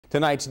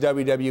Tonight's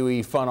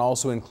WWE fun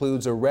also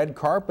includes a red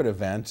carpet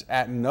event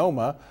at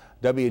NOMA.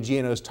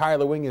 WGNO's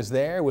Tyler Wing is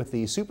there with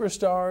the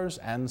superstars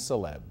and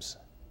celebs.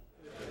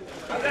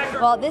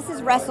 Well, this is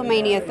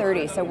WrestleMania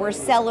 30, so we're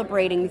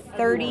celebrating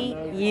 30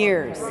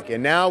 years.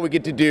 And now we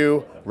get to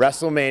do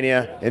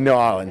WrestleMania in New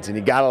Orleans, and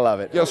you gotta love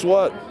it. Guess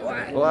what?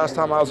 The last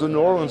time I was in New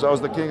Orleans, I was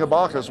the king of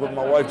Bacchus with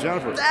my wife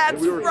Jennifer.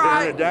 That's we were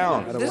tearing it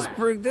down. This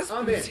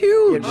is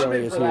huge. It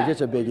really is huge.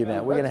 It's a big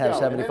event. We're going to have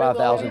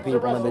 75,000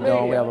 people in the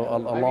dome. We have a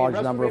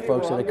large number of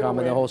folks that are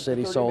coming. The whole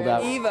city's sold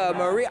out. Eva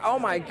Marie, oh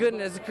my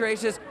goodness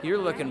gracious, you're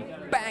looking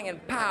banging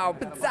pow,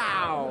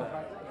 pow.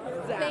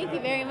 Thank you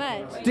very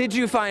much. Did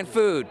you find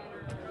food?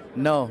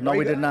 No,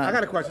 we did not. I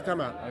got a question.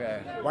 Time out.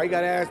 Okay. Why you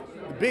gotta ask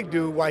the big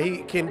dude?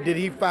 Did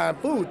he find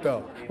food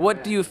though?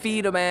 What do you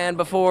feed a man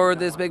before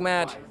this big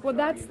match? Well,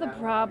 that's the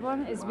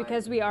problem, is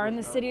because we are in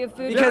the city of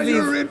food. Because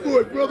you're in for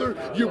it, brother.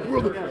 Your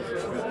brother.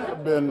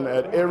 I've been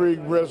at every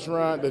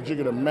restaurant that you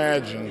could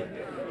imagine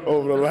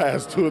over the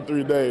last 2 or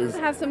 3 days.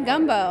 Have some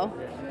gumbo.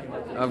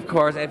 Of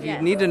course, if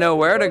you need to know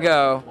where to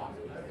go,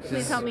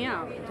 Please help me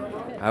out.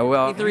 I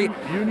will. You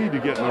need to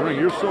get in the ring.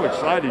 You're so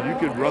excited you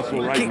could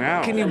wrestle right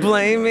now. Can you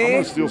blame me? I'm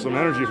gonna steal some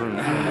energy from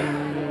you.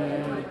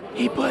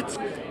 He puts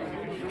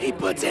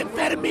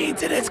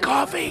amphetamines in his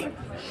coffee.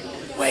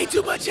 Way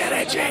too much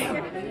energy.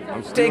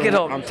 Take it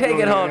home. I'm Take stealing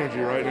it home. energy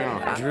right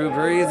now. Drew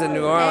Brees in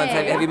New Orleans.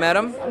 Hey. Have you met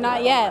him?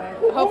 Not yet.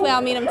 Hopefully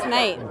I'll meet him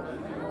tonight.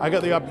 I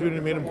got the opportunity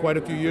to meet him quite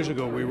a few years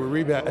ago. We were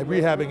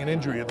rehabbing an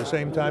injury at the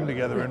same time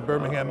together in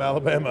Birmingham,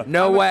 Alabama.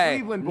 No way.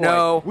 Cleveland boy.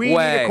 No we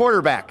way. need a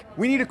quarterback.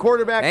 We need a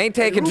quarterback. Ain't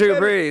taking Drew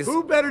Brees.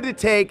 Who better to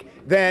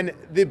take than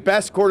the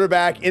best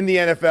quarterback in the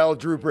NFL,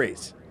 Drew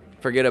Brees?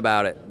 Forget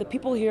about it. The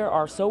people here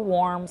are so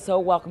warm, so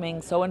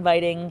welcoming, so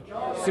inviting.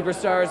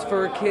 Superstars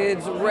for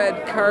Kids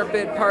red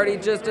carpet party,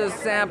 just a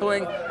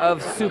sampling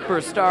of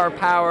superstar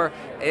power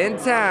in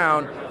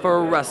town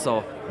for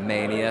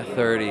WrestleMania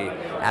 30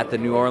 at the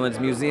New Orleans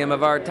Museum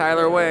of Art.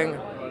 Tyler Wing,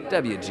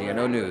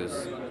 WGNO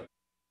News.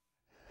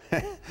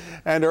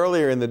 And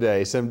earlier in the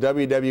day, some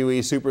WWE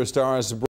superstars